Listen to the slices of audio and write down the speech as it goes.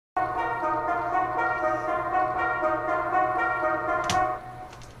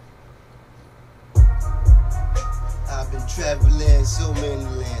traveling so many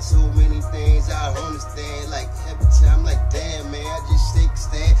lands, so many things I don't understand. Like every time, like damn man, I just take a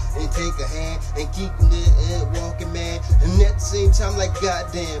stand and take a hand and keep it walking, man. And at the same time, like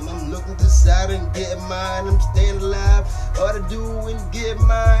goddamn, I'm looking to the side and getting mine. I'm staying alive, all I do and get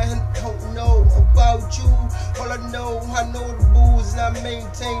mine. Don't know about you, all I know the booze and I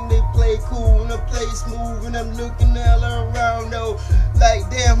maintain. They play cool and I play smooth and I'm looking all around though. Like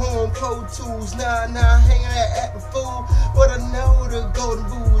damn, home Pro Tools, nah, hanging at the fool. But I know the golden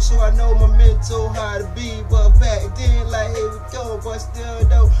booze, so I know my mental how to be. But back then, like here we go, but still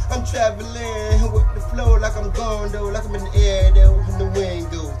though, I'm traveling with the flow like I'm gone though, like I'm in the air though, and the wind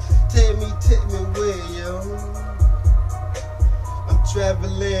goes. Take me where, yo. I'm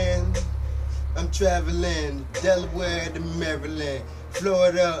traveling, Delaware to Maryland,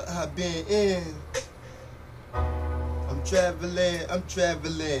 Florida I've been in. I'm traveling,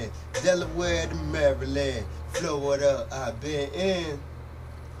 Delaware to Maryland, Florida I've been in.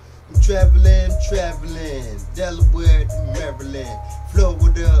 I'm traveling, Delaware to Maryland,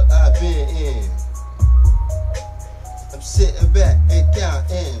 Florida I've been in. I'm sitting back and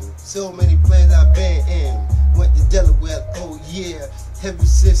counting so many places I've been in. Went to Delaware, oh yeah. Ever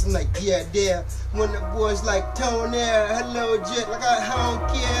since I'm like, yeah, there. When the boys like Tone there, hello Jet, like I don't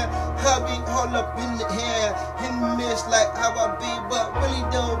care. I be all up in the air, in the mist like how I be, but really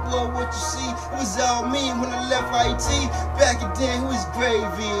though, boy, what you see, it was all me when I left IT. Back then, it was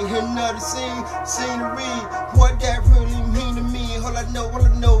gravy, another scenery. What that really mean to me? All I know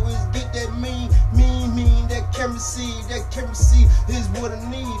is get that mean, that chemistry is what I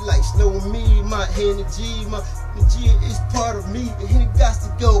need. Like slowing me, my energy is part of me, and it got to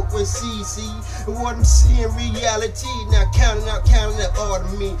go and see what I'm seeing reality. Now counting up all to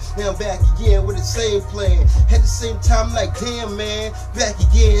me. Now I'm back again with the same plan. At the same time, like damn man, back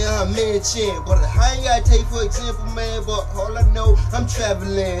again, I'm mentioned. But I ain't gotta take for example, man. But all I know, I'm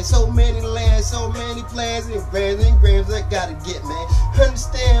traveling so many lands, so many plans and grams I gotta get, man.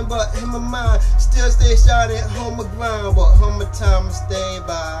 Understand, but in my mind, still stay shining on my grind. But on my time, I stay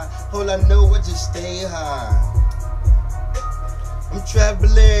by. All I know, I just stay high. I'm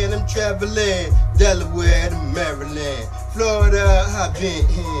traveling, Delaware to Maryland, Florida I've been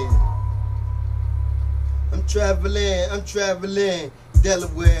in. I'm traveling,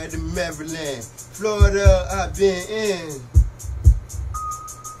 Delaware to Maryland, Florida I've been in.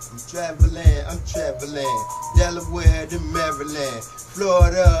 I'm traveling, Delaware to Maryland,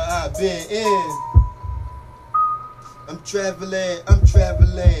 Florida I've been in. I'm traveling,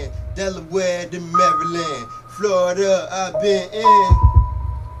 Delaware to Maryland, Florida I've been in.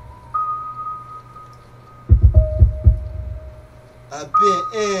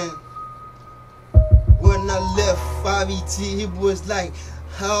 When I left 5ET, it was like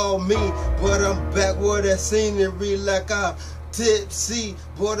all me, but I'm back with that scenery like I'm tipsy,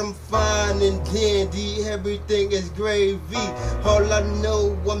 but I'm fine and dandy, everything is gravy. All I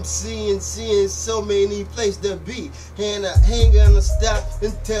know, I'm seeing so many places to be, and I ain't gonna stop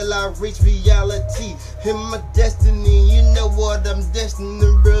until I reach reality. In my destiny, you know what I'm destined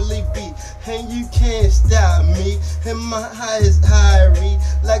to really be, and you can't stop me. And my eyes hairy,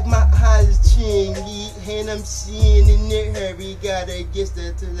 like my eyes chingy, and I'm seeing in a hurry. Gotta get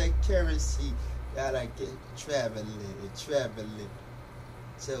to the currency. Gotta get traveling,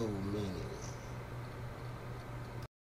 so many.